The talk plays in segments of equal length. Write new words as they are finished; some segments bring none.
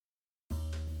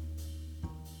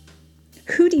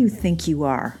Who do you think you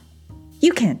are?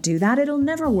 You can't do that. It'll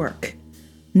never work.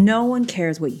 No one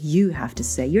cares what you have to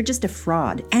say. You're just a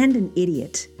fraud and an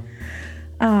idiot.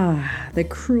 The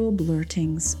cruel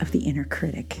blurtings of the inner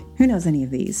critic. Who knows any of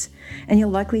these? And you'll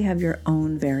likely have your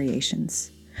own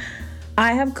variations.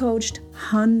 I have coached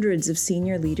hundreds of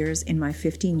senior leaders in my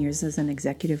 15 years as an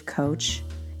executive coach.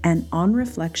 And on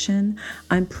reflection,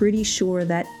 I'm pretty sure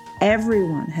that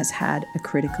everyone has had a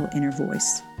critical inner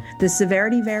voice. The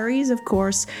severity varies, of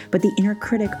course, but the inner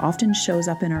critic often shows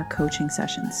up in our coaching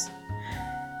sessions.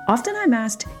 Often I'm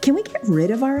asked, can we get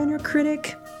rid of our inner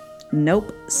critic?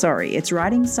 Nope, sorry, it's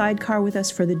riding sidecar with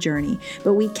us for the journey,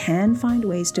 but we can find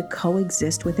ways to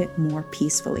coexist with it more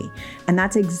peacefully. And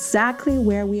that's exactly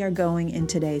where we are going in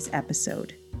today's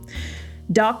episode.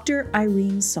 Dr.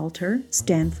 Irene Salter,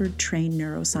 Stanford-trained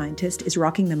neuroscientist, is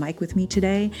rocking the mic with me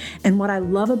today. And what I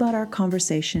love about our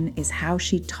conversation is how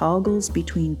she toggles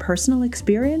between personal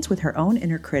experience with her own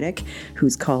inner critic,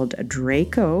 who's called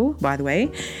Draco, by the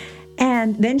way,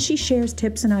 and then she shares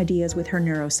tips and ideas with her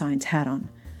neuroscience hat on.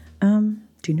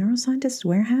 Do neuroscientists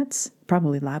wear hats?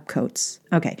 Probably lab coats.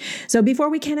 Okay, so before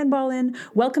we cannonball in,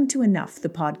 welcome to Enough, the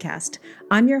podcast.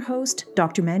 I'm your host,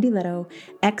 Dr. Mandy Leto,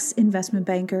 ex-investment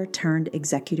banker turned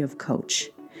executive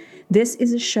coach. This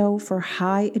is a show for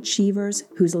high achievers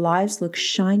whose lives look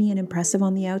shiny and impressive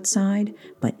on the outside,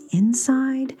 but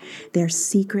inside, they're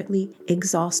secretly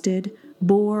exhausted,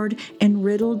 bored, and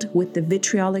riddled with the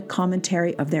vitriolic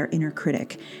commentary of their inner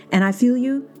critic. And I feel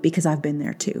you because I've been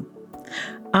there too.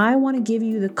 I want to give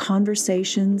you the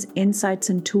conversations, insights,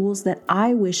 and tools that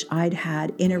I wish I'd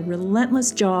had in a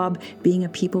relentless job being a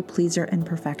people pleaser and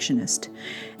perfectionist.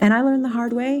 And I learned the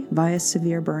hard way via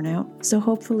severe burnout, so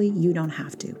hopefully you don't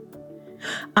have to.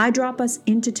 I drop us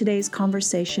into today's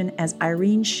conversation as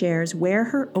Irene shares where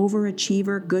her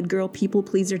overachiever, good girl, people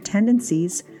pleaser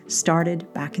tendencies started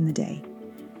back in the day.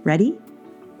 Ready?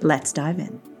 Let's dive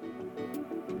in.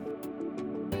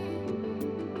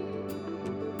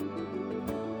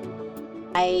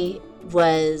 I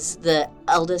was the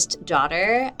eldest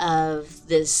daughter of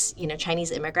this, Chinese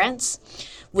immigrants,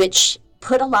 which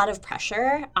put a lot of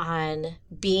pressure on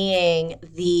being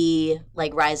the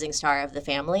rising star of the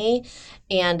family,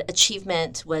 and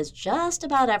achievement was just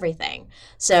about everything.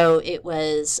 So it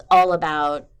was all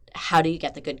about how do you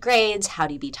get the good grades? How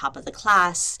do you be top of the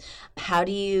class? How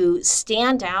do you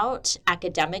stand out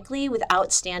academically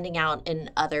without standing out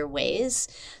in other ways?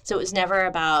 So it was never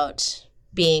about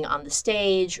being on the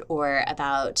stage or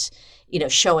about,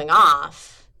 showing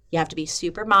off. You have to be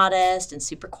super modest and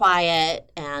super quiet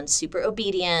and super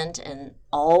obedient and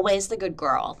always the good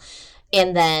girl,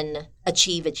 and then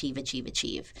achieve.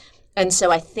 And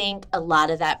so I think a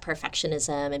lot of that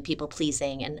perfectionism and people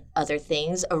pleasing and other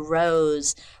things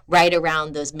arose right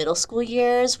around those middle school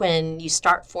years when you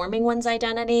start forming one's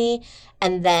identity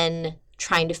and then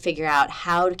trying to figure out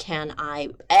how can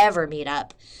I ever meet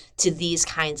up to these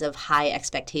kinds of high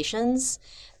expectations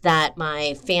that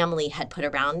my family had put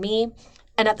around me.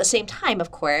 And at the same time, of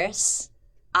course,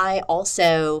 I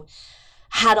also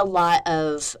had a lot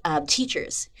of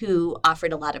teachers who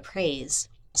offered a lot of praise.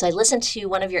 So I listened to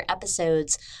one of your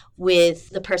episodes with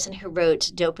the person who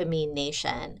wrote Dopamine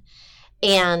Nation.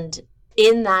 And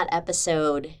in that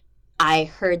episode, I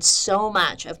heard so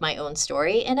much of my own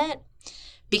story in it,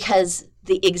 because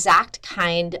the exact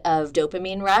kind of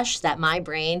dopamine rush that my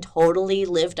brain totally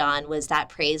lived on was that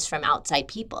praise from outside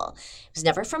people. It was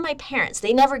never from my parents.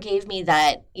 They never gave me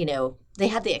that, they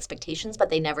had the expectations, but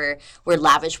they never were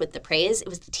lavish with the praise. It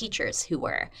was the teachers who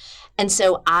were. And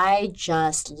so I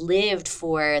just lived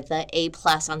for the A+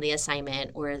 on the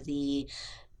assignment or the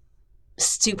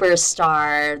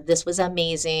superstar. This was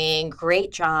amazing.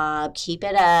 Great job. Keep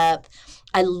it up.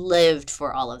 I lived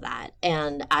for all of that.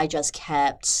 And I just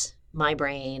kept my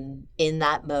brain in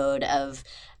that mode of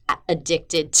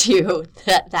addicted to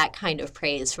that kind of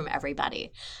praise from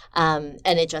everybody. And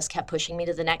it just kept pushing me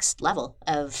to the next level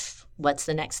of what's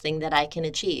the next thing that I can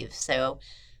achieve. So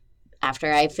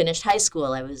after I finished high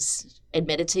school, I was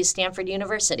admitted to Stanford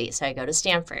University. So I go to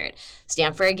Stanford,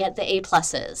 get the A+,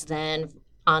 then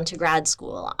on to grad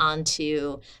school, on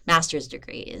to master's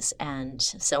degrees, and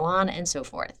so on and so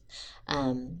forth.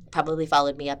 Probably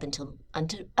followed me up until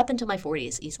my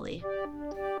 40s easily.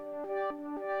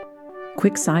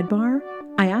 Quick sidebar,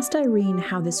 I asked Irene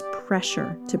how this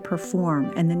pressure to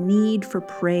perform and the need for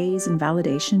praise and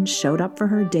validation showed up for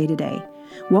her day to day.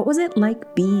 What was it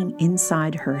like being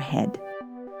inside her head?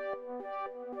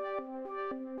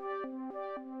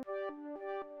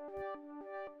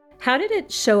 How did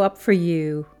it show up for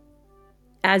you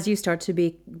as you start to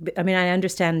be, I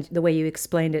understand the way you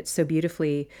explained it so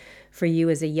beautifully for you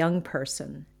as a young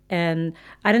person. And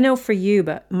I don't know for you,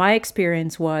 but my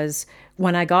experience was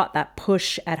when I got that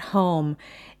push at home,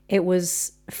 it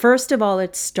was, first of all,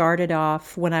 it started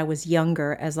off when I was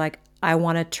younger as like, I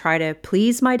want to try to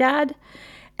please my dad.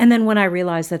 And then when I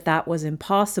realized that that was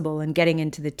impossible and getting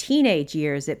into the teenage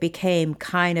years, it became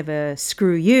kind of a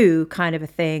screw you kind of a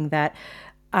thing that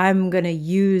I'm going to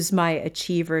use my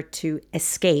achiever to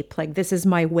escape. Like, this is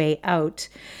my way out.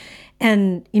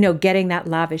 And, getting that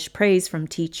lavish praise from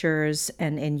teachers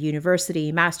and in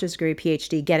university, master's degree,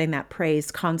 PhD, getting that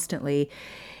praise constantly,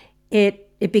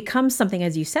 it becomes something,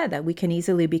 as you said, that we can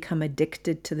easily become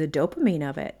addicted to the dopamine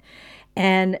of it.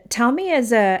 And tell me,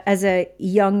 as a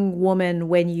young woman,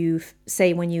 when you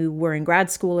were in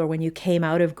grad school or when you came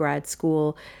out of grad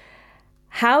school,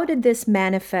 how did this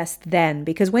manifest then?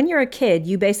 Because when you're a kid,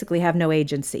 you basically have no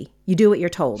agency. You do what you're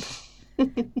told.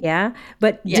 Yeah.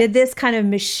 But Yes. Did this kind of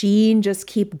machine just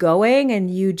keep going and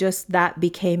that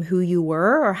became who you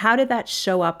were? Or how did that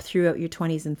show up throughout your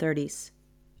 20s and 30s?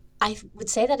 I would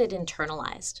say that it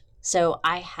internalized. So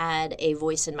I had a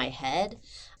voice in my head,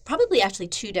 probably actually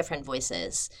two different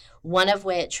voices, one of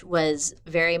which was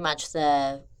very much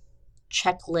the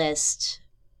checklist.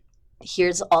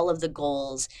 Here's all of the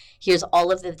goals. Here's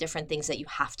all of the different things that you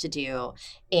have to do,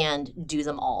 and do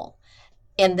them all.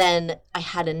 And then I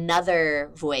had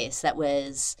another voice that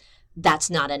was, that's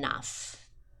not enough.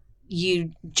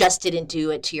 You just didn't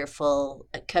do it to your full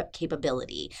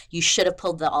capability. You should have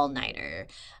pulled the all-nighter.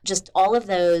 Just all of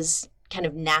those kind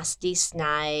of nasty,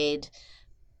 snide,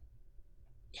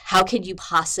 how could you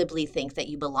possibly think that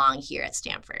you belong here at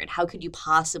Stanford? How could you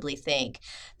possibly think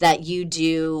that you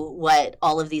do what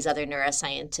all of these other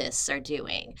neuroscientists are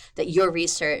doing, that your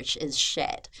research is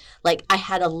shit? Like, I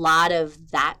had a lot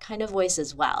of that kind of voice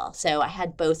as well. So I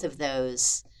had both of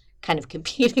those kind of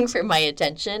competing for my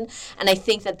attention. And I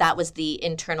think that that was the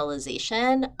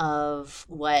internalization of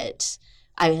what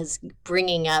I was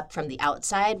bringing up from the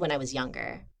outside when I was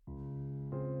younger.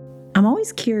 I'm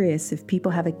always curious if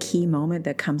people have a key moment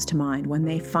that comes to mind when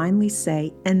they finally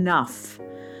say enough.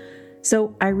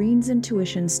 So Irene's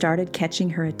intuition started catching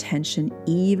her attention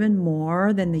even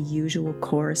more than the usual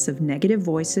chorus of negative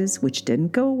voices, which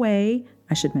didn't go away,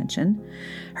 I should mention.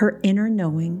 Her inner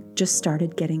knowing just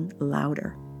started getting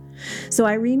louder. So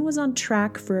Irene was on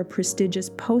track for a prestigious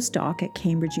postdoc at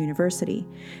Cambridge University,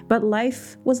 but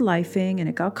life was lifing and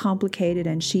it got complicated,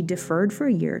 and she deferred for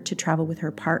a year to travel with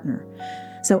her partner.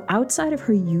 So outside of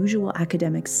her usual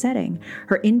academic setting,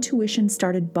 her intuition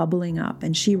started bubbling up,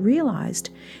 and she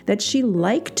realized that she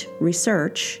liked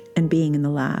research and being in the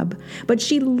lab, but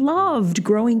she loved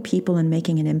growing people and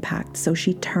making an impact. So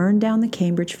she turned down the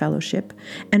Cambridge Fellowship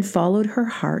and followed her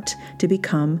heart to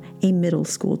become a middle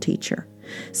school teacher,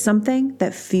 something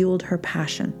that fueled her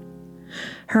passion.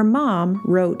 Her mom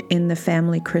wrote in the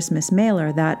family Christmas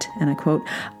mailer that, and I quote,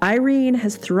 "Irene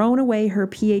has thrown away her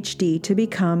PhD to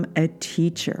become a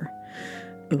teacher."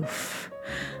 Oof.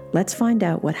 Let's find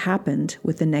out what happened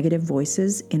with the negative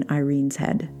voices in Irene's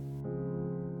head.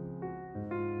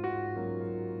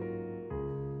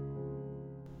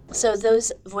 So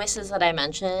those voices that I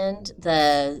mentioned,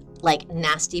 the like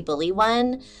nasty bully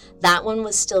one, that one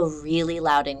was still really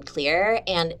loud and clear.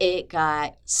 And it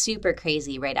got super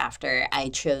crazy right after I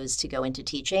chose to go into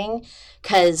teaching,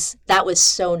 because that was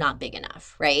so not big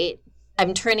enough, right?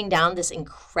 I'm turning down this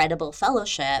incredible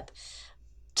fellowship,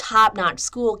 top-notch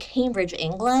school, Cambridge,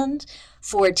 England,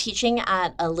 for teaching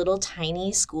at a little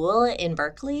tiny school in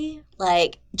Berkeley.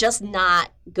 Like, just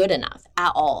not good enough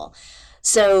at all.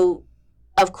 So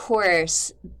of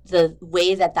course, the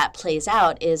way that that plays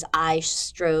out is I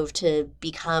strove to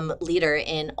become leader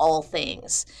in all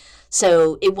things.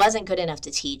 So it wasn't good enough to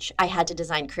teach. I had to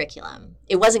design curriculum.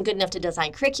 It wasn't good enough to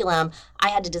design curriculum. I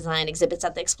had to design exhibits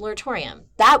at the Exploratorium.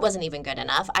 That wasn't even good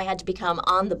enough. I had to become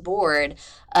on the board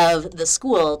of the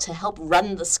school to help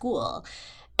run the school.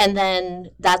 And then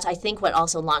that's, I think, what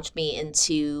also launched me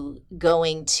into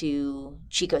going to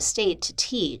Chico State to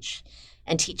teach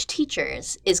and teach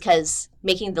teachers, is because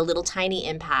making the little tiny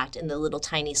impact in the little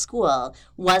tiny school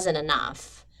wasn't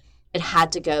enough. It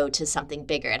had to go to something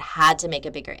bigger. It had to make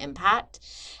a bigger impact.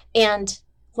 And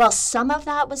while some of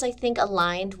that was, I think,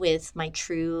 aligned with my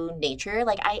true nature,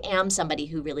 like I am somebody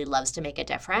who really loves to make a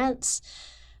difference,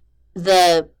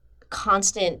 the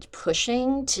constant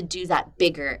pushing to do that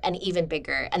bigger and even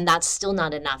bigger, and that's still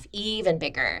not enough, even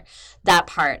bigger, that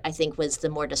part I think was the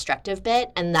more destructive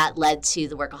bit, and that led to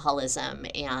the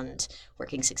workaholism and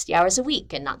working 60 hours a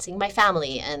week and not seeing my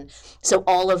family. And so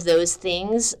all of those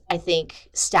things I think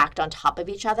stacked on top of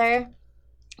each other.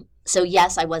 So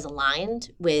yes, I was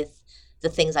aligned with the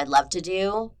things I love to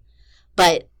do,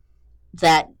 but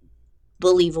that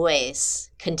bully voice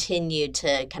continued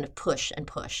to kind of push and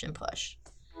push and push.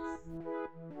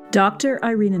 Dr.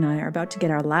 Irene and I are about to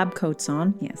get our lab coats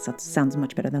on. Yes, that sounds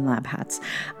much better than lab hats.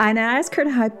 And I ask her to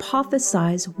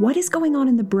hypothesize what is going on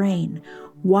in the brain.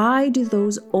 Why do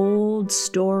those old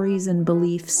stories and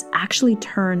beliefs actually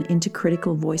turn into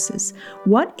critical voices?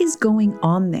 What is going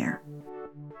on there?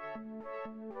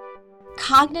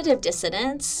 Cognitive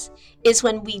dissonance is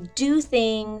when we do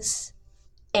things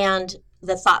and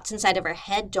the thoughts inside of our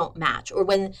head don't match, or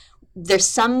when there's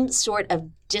some sort of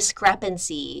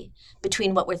discrepancy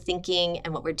between what we're thinking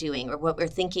and what we're doing, or what we're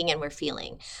thinking and we're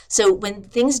feeling. So when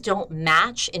things don't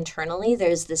match internally,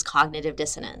 there's this cognitive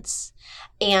dissonance.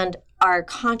 And our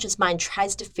conscious mind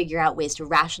tries to figure out ways to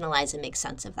rationalize and make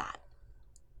sense of that.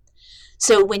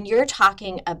 So when you're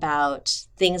talking about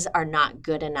things are not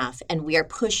good enough and we are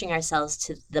pushing ourselves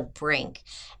to the brink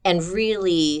and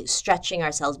really stretching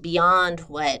ourselves beyond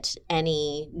what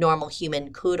any normal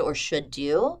human could or should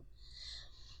do,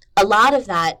 a lot of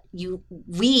that,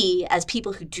 we as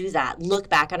people who do that look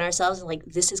back on ourselves and like,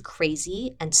 this is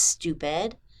crazy and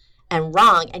stupid and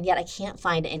wrong, and yet I can't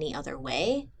find any other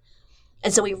way.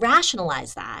 And so we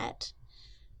rationalize that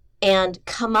and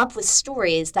come up with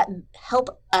stories that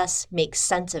help us make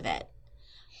sense of it.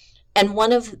 And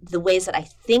one of the ways that I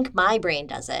think my brain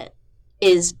does it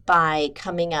is by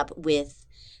coming up with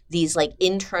these like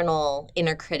internal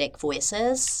inner critic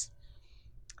voices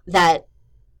that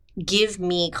give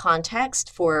me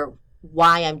context for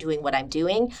why I'm doing what I'm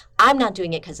doing. I'm not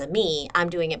doing it because of me. I'm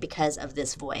doing it because of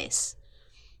this voice.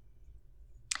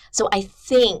 So I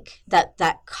think that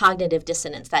cognitive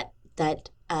dissonance, that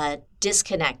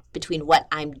disconnect between what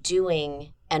I'm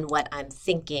doing and what I'm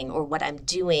thinking, or what I'm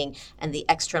doing and the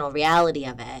external reality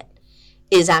of it,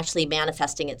 is actually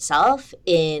manifesting itself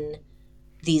in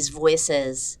these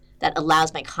voices that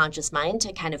allows my conscious mind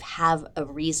to kind of have a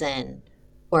reason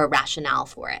or a rationale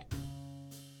for it.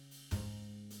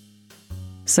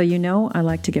 So I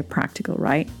like to get practical,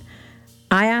 right?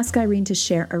 I ask Irene to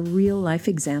share a real-life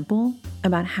example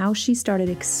about how she started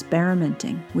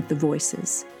experimenting with the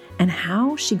voices and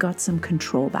how she got some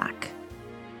control back.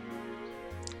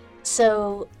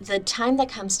 So the time that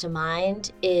comes to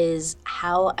mind is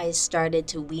how I started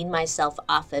to wean myself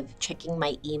off of checking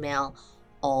my email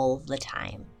all the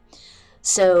time.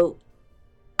 So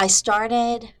I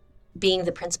started being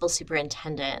the principal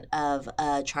superintendent of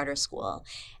a charter school,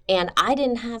 and I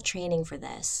didn't have training for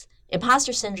this.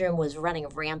 Imposter syndrome was running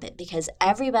rampant because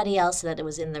everybody else that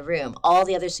was in the room, all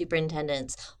the other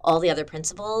superintendents, all the other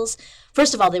principals,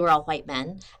 first of all, they were all white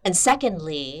men. And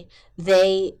secondly,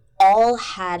 they all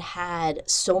had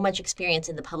so much experience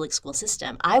in the public school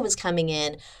system. I was coming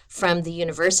in from the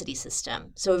university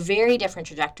system. So a very different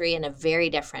trajectory and a very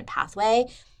different pathway.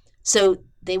 So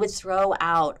they would throw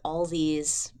out all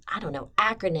these,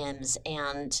 acronyms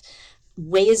and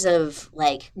ways of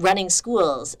like running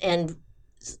schools and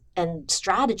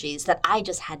strategies that I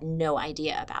just had no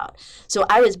idea about. So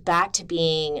I was back to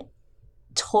being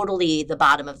totally the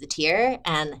bottom of the tier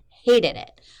and hated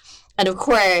it. And of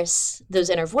course, those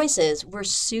inner voices were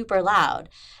super loud.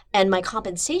 And my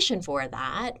compensation for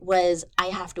that was I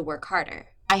have to work harder.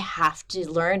 I have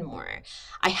to learn more.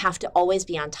 I have to always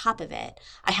be on top of it.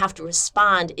 I have to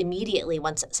respond immediately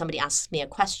once somebody asks me a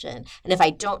question. And if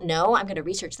I don't know, I'm going to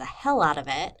research the hell out of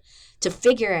it to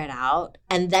figure it out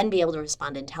and then be able to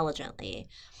respond intelligently.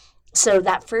 So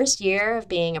that first year of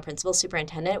being a principal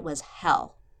superintendent was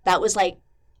hell. That was like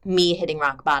me hitting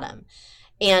rock bottom.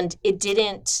 And it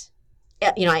didn't,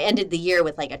 I ended the year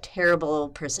with like a terrible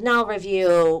personnel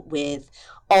review with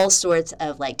all sorts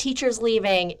of like teachers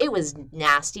leaving. It was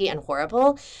nasty and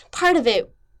horrible. Part of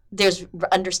it, there's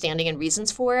understanding and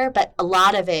reasons for, but a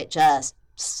lot of it just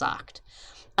sucked.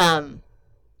 At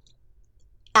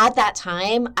that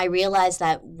time, I realized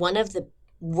that one of the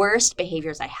worst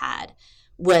behaviors I had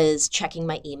was checking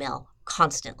my email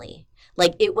constantly.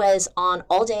 Like it was on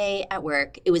all day at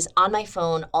work. It was on my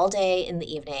phone all day in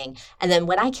the evening. And then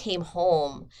when I came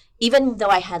home, even though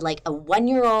I had like a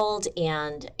 1-year-old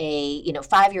and a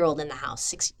 5-year-old in the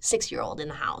house, 6-year-old in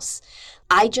the house,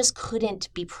 I just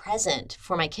couldn't be present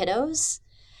for my kiddos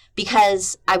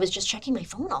because I was just checking my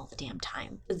phone all the damn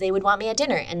time. They would want me at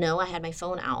dinner and no, I had my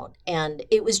phone out. And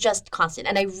it was just constant.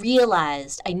 And I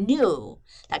knew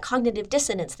that cognitive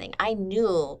dissonance thing. I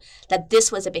knew that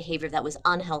this was a behavior that was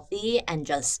unhealthy and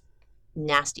just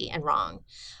nasty and wrong.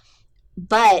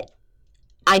 But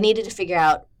I needed to figure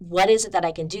out what is it that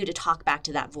I can do to talk back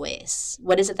to that voice?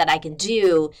 What is it that I can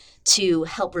do to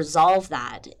help resolve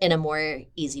that in a more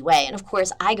easy way? And of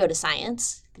course, I go to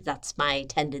science. That's my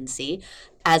tendency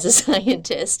as a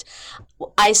scientist.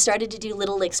 I started to do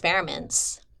little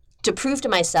experiments to prove to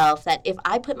myself that if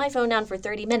I put my phone down for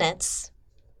 30 minutes,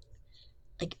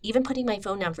 like even putting my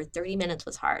phone down for 30 minutes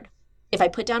was hard. If I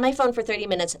put down my phone for 30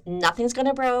 minutes, nothing's going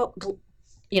to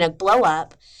blow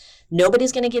up.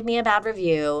 Nobody's going to give me a bad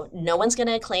review. No one's going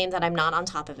to claim that I'm not on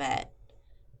top of it.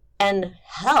 And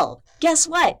hell, guess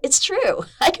what? It's true.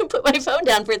 I can put my phone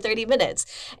down for 30 minutes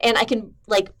and I can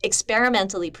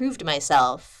experimentally prove to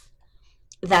myself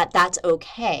that that's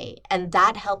okay. And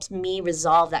that helps me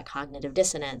resolve that cognitive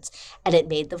dissonance. And it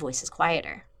made the voices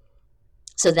quieter.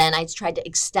 So then I tried to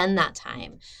extend that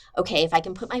time. Okay, if I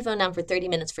can put my phone down for 30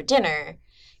 minutes for dinner,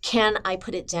 can I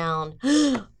put it down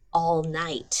all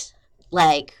night?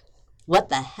 What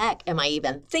the heck am I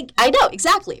even thinking? I know,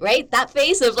 exactly, right? That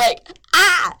face of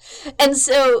And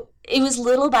so it was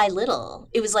little by little.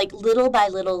 It was little by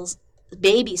little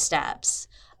baby steps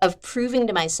of proving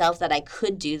to myself that I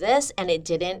could do this, and it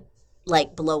didn't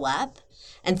blow up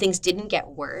and things didn't get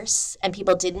worse and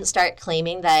people didn't start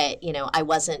claiming that, I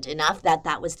wasn't enough,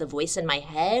 that was the voice in my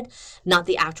head, not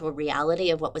the actual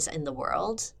reality of what was in the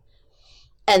world.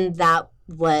 And that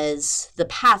was the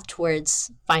path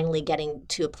towards finally getting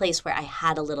to a place where I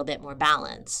had a little bit more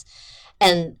balance.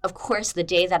 And of course, the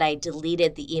day that I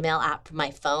deleted the email app from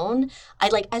my phone, I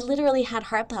literally had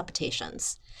heart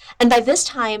palpitations. And by this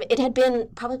time, it had been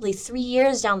probably 3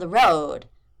 years down the road,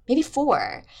 maybe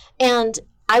 4. And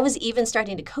I was even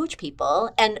starting to coach people.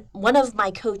 And one of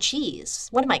my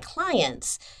coachees, one of my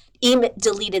clients,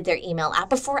 deleted their email app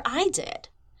before I did.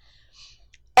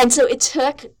 And so it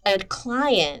took a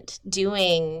client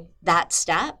doing that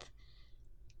step,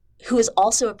 who is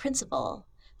also a principal,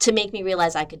 to make me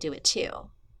realize I could do it too.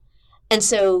 And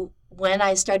so when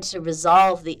I started to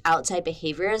resolve the outside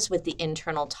behaviors with the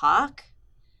internal talk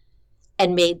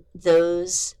and made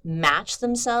those match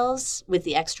themselves with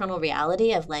the external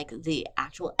reality of the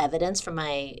actual evidence from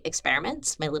my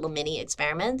experiments, my little mini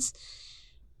experiments,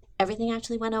 everything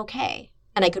actually went okay.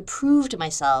 And I could prove to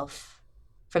myself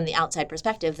from the outside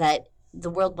perspective that the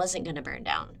world wasn't going to burn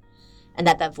down and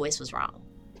that voice was wrong.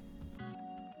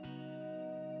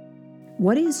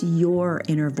 What is your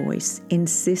inner voice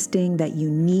insisting that you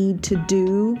need to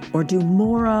do or do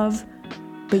more of,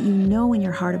 but you know in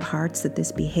your heart of hearts that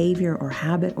this behavior or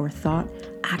habit or thought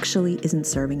actually isn't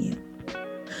serving you?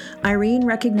 Irene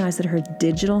recognized that her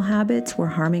digital habits were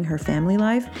harming her family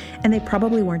life, and they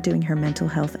probably weren't doing her mental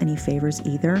health any favors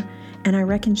either, and I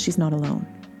reckon she's not alone.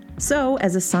 So,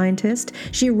 as a scientist,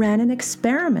 she ran an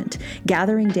experiment,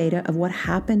 gathering data of what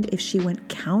happened if she went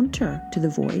counter to the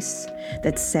voice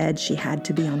that said she had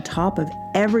to be on top of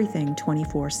everything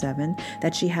 24/7,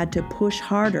 that she had to push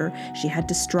harder, she had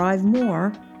to strive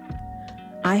more.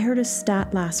 I heard a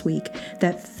stat last week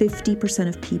that 50%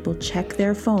 of people check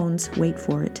their phones, wait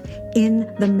for it,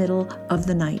 in the middle of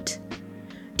the night.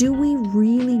 Do we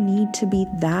really need to be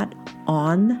that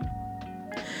on?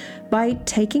 By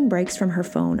taking breaks from her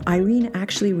phone, Irene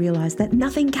actually realized that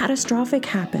nothing catastrophic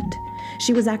happened.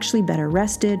 She was actually better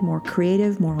rested, more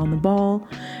creative, more on the ball.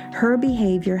 Her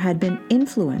behavior had been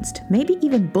influenced, maybe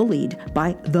even bullied,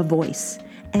 by the voice.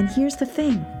 And here's the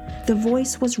thing, the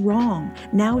voice was wrong.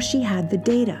 Now she had the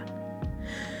data.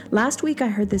 Last week I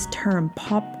heard this term,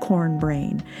 popcorn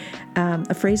brain,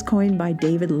 a phrase coined by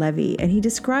David Levy, and he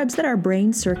describes that our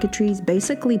brain circuitry is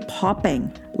basically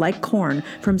popping like corn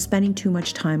from spending too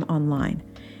much time online.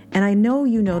 And I know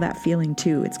you know that feeling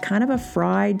too. It's kind of a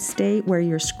fried state where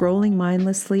you're scrolling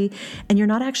mindlessly and you're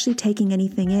not actually taking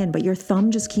anything in, but your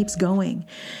thumb just keeps going.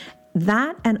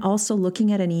 That, and also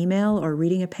looking at an email or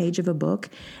reading a page of a book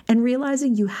and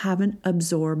realizing you haven't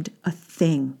absorbed a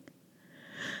thing.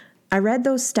 I read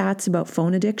those stats about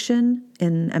phone addiction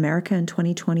in America in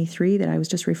 2023 that I was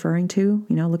just referring to,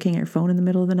 looking at your phone in the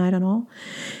middle of the night and all.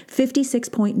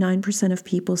 56.9% of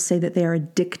people say that they are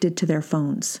addicted to their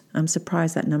phones. I'm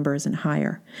surprised that number isn't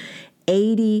higher.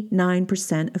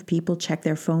 89% of people check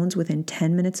their phones within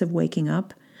 10 minutes of waking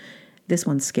up. This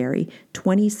one's scary.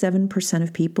 27%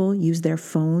 of people use their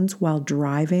phones while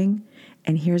driving.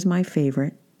 And here's my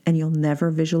favorite, and you'll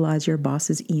never visualize your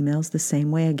boss's emails the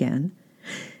same way again.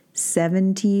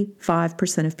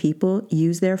 75% of people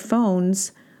use their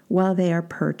phones while they are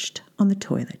perched on the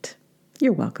toilet.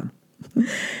 You're welcome.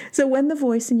 So when the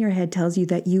voice in your head tells you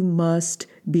that you must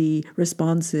be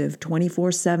responsive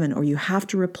 24/7 or you have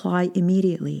to reply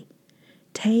immediately,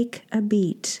 take a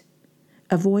beat.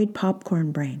 Avoid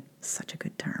popcorn brain. Such a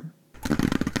good term.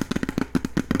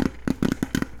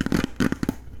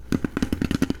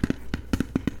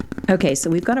 Okay, so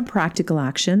we've got a practical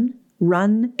action.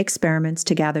 Run experiments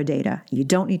to gather data. You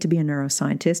don't need to be a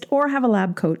neuroscientist or have a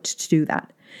lab coat to do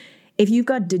that. If you've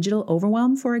got digital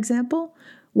overwhelm, for example,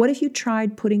 what if you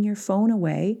tried putting your phone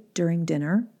away during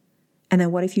dinner And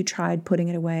then what if you tried putting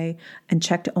it away and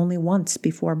checked only once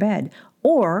before bed?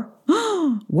 Or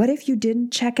what if you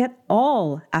didn't check at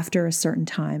all after a certain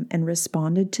time and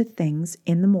responded to things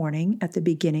in the morning at the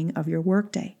beginning of your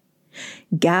workday?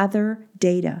 Gather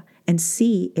data and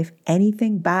see if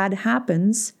anything bad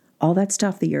happens, all that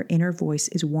stuff that your inner voice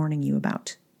is warning you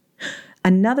about.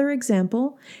 Another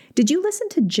example, did you listen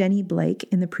to Jenny Blake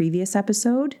in the previous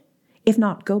episode? If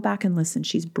not, go back and listen.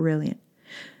 She's brilliant.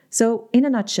 So in a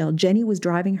nutshell, Jenny was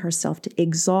driving herself to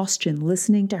exhaustion,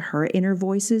 listening to her inner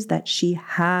voices that she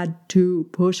had to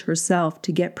push herself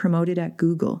to get promoted at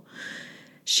Google.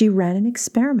 She ran an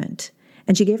experiment,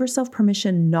 and she gave herself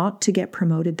permission not to get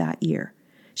promoted that year.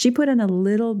 She put in a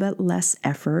little bit less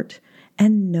effort,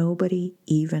 and nobody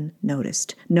even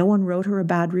noticed. No one wrote her a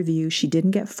bad review. She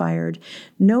didn't get fired.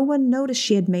 No one noticed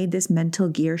she had made this mental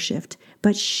gear shift,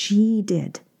 but she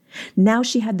did. Now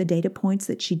she had the data points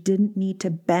that she didn't need to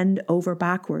bend over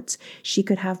backwards. She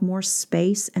could have more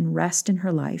space and rest in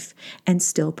her life and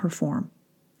still perform.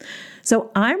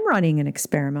 So I'm running an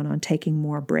experiment on taking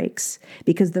more breaks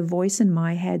because the voice in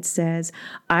my head says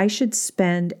I should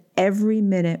spend every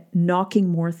minute knocking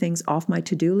more things off my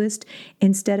to-do list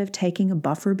instead of taking a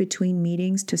buffer between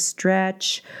meetings to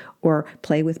stretch or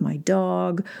play with my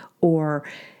dog or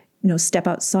step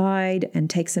outside and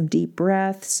take some deep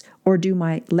breaths or do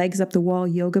my legs up the wall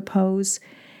yoga pose.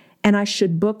 And I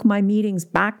should book my meetings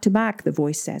back to back, the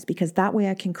voice says, because that way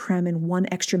I can cram in one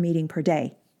extra meeting per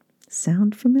day.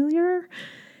 Sound familiar?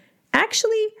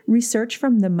 Actually, research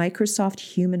from the Microsoft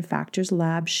Human Factors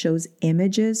Lab shows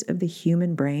images of the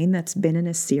human brain that's been in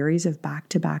a series of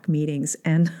back-to-back meetings,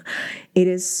 and it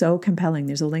is so compelling.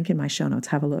 There's a link in my show notes.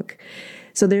 Have a look.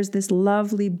 So there's this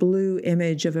lovely blue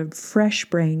image of a fresh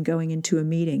brain going into a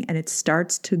meeting, and it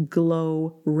starts to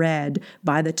glow red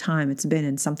by the time it's been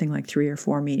in something like 3 or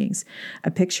 4 meetings.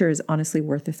 A picture is honestly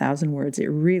worth 1,000 words. It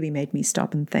really made me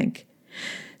stop and think.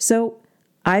 So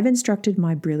I've instructed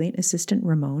my brilliant assistant,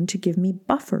 Ramon, to give me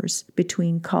buffers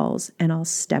between calls, and I'll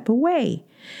step away.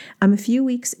 I'm a few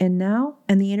weeks in now,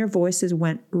 and the inner voices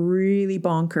went really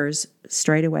bonkers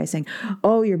straight away, saying,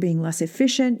 oh, you're being less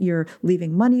efficient. You're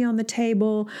leaving money on the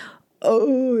table.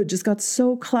 Oh, it just got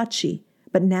so clutchy.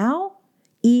 But now,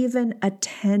 even a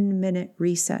 10-minute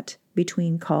reset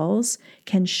between calls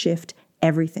can shift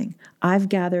everything. I've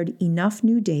gathered enough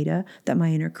new data that my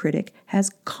inner critic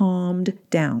has calmed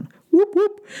down. Whoop,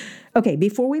 whoop. Okay,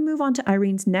 before we move on to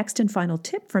Irene's next and final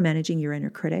tip for managing your inner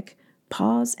critic,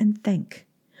 pause and think.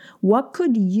 What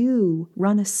could you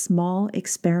run a small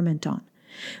experiment on?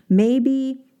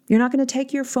 Maybe you're not going to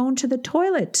take your phone to the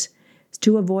toilet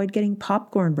to avoid getting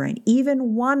popcorn brain,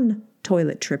 even one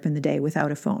toilet trip in the day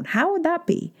without a phone. How would that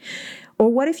be? Or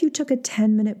what if you took a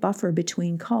 10-minute buffer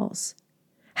between calls?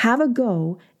 Have a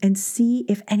go and see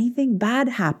if anything bad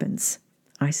happens.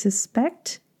 I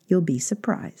suspect you'll be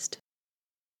surprised.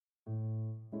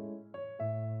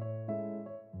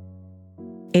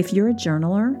 If you're a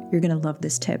journaler, you're going to love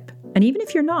this tip. And even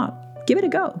if you're not, give it a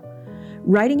go.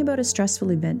 Writing about a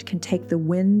stressful event can take the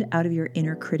wind out of your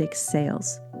inner critic's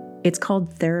sails. It's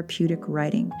called therapeutic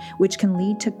writing, which can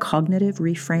lead to cognitive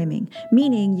reframing,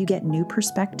 meaning you get new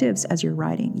perspectives as you're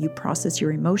writing. You process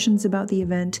your emotions about the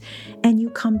event, and you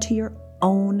come to your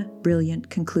own brilliant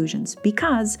conclusions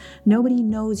because nobody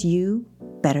knows you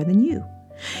better than you.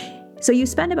 So you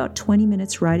spend about 20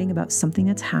 minutes writing about something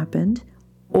that's happened,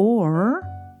 or,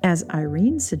 as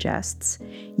Irene suggests,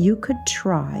 you could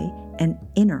try an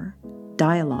inner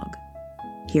dialogue.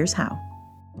 Here's how.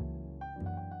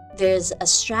 There's a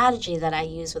strategy that I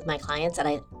use with my clients that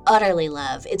I utterly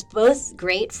love. It's both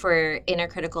great for inner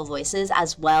critical voices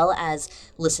as well as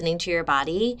listening to your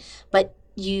body, but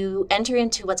you enter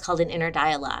into what's called an inner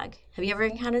dialogue. Have you ever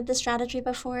encountered this strategy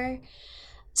before?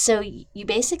 So you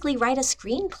basically write a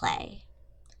screenplay.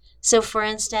 So for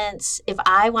instance, if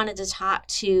I wanted to talk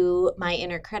to my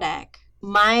inner critic's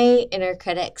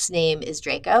name is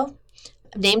Draco.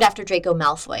 Named after Draco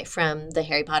Malfoy from the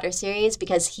Harry Potter series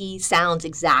because he sounds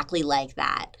exactly like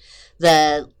that.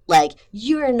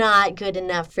 You're not good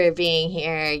enough for being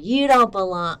here. You don't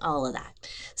belong, all of that.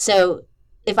 So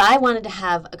if I wanted to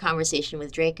have a conversation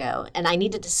with Draco and I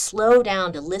needed to slow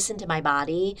down to listen to my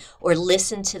body or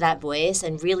listen to that voice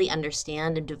and really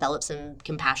understand and develop some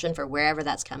compassion for wherever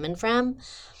that's coming from,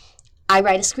 I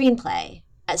write a screenplay.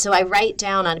 So I write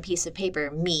down on a piece of paper,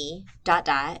 me, ...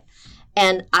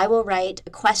 And I will write a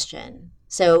question.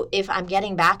 So if I'm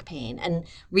getting back pain, and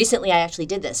recently I actually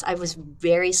did this, I was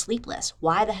very sleepless.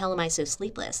 Why the hell am I so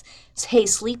sleepless? Hey,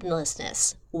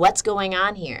 sleeplessness, what's going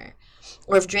on here?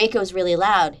 Or if Draco's really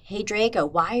loud, hey, Draco,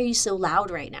 why are you so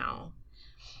loud right now?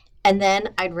 And then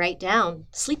I'd write down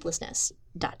sleeplessness.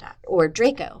 dot dot or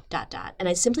Draco dot dot. And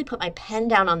I simply put my pen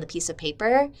down on the piece of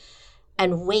paper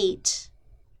and wait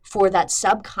for that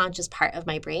subconscious part of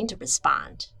my brain to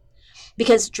respond.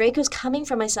 Because Draco's coming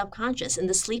from my subconscious, and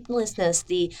the sleeplessness,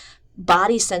 the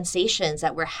body sensations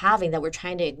that we're having that we're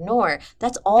trying to ignore,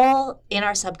 that's all in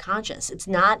our subconscious. It's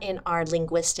not in our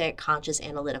linguistic, conscious,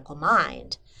 analytical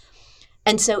mind.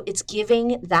 And so it's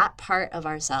giving that part of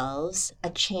ourselves a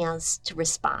chance to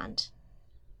respond.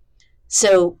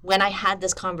 So when I had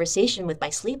this conversation with my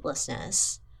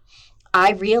sleeplessness,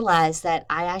 I realized that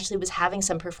I actually was having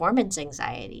some performance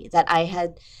anxiety, that I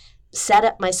had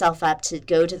set myself up to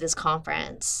go to this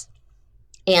conference.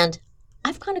 And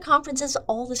I've gone to conferences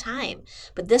all the time,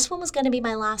 but this one was going to be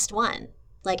my last one.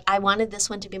 Like, I wanted this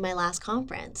one to be my last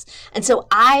conference. And so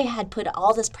I had put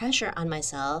all this pressure on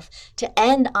myself to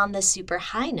end on this super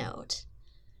high note.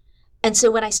 And so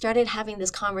when I started having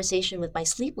this conversation with my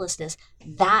sleeplessness,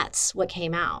 that's what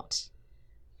came out.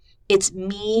 It's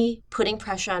me putting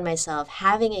pressure on myself,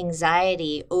 having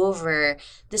anxiety over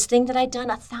this thing that I'd done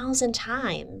 1,000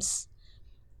 times.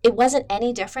 It wasn't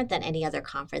any different than any other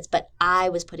conference, but I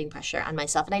was putting pressure on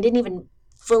myself, and I didn't even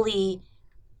fully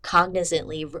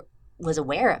cognizantly was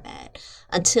aware of it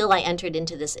until I entered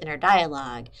into this inner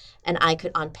dialogue, and I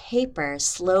could, on paper,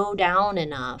 slow down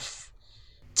enough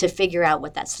to figure out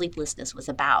what that sleeplessness was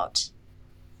about.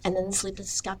 And then the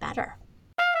sleeplessness got better.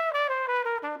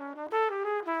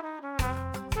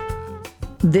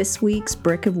 This week's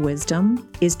brick of wisdom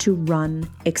is to run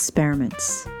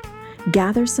experiments.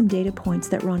 Gather some data points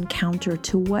that run counter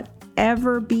to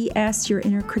whatever BS your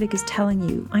inner critic is telling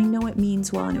you. I know it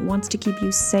means well and it wants to keep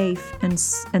you safe and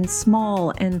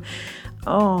small and,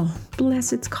 oh,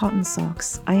 bless its cotton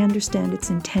socks. I understand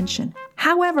its intention.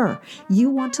 However,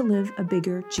 you want to live a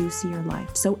bigger, juicier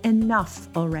life. So enough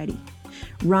already.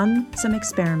 Run some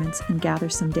experiments and gather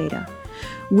some data.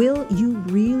 Will you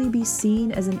really be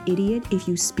seen as an idiot if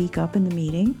you speak up in the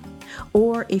meeting?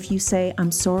 Or if you say,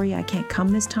 I'm sorry, I can't come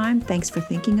this time. Thanks for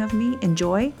thinking of me.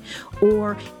 Enjoy.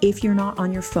 Or if you're not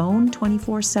on your phone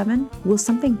 24/7, will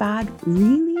something bad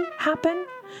really happen?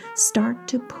 Start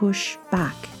to push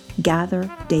back. Gather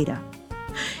data.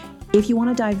 If you want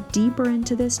to dive deeper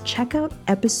into this, check out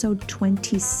episode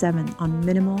 27 on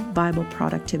minimal viable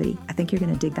productivity. I think you're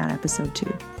going to dig that episode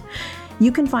too.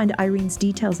 You can find Irene's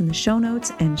details in the show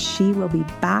notes, and she will be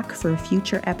back for a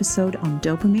future episode on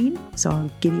dopamine, so I'll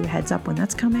give you a heads up when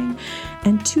that's coming.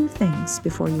 And 2 things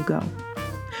before you go.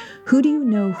 Who do you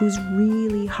know who's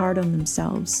really hard on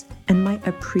themselves and might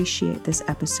appreciate this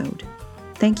episode?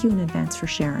 Thank you in advance for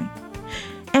sharing.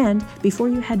 And before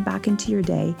you head back into your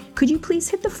day, could you please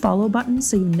hit the follow button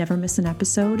so you never miss an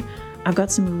episode? I've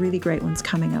got some really great ones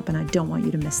coming up and I don't want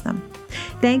you to miss them.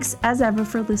 Thanks as ever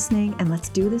for listening, and let's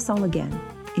do this all again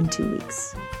in 2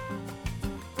 weeks.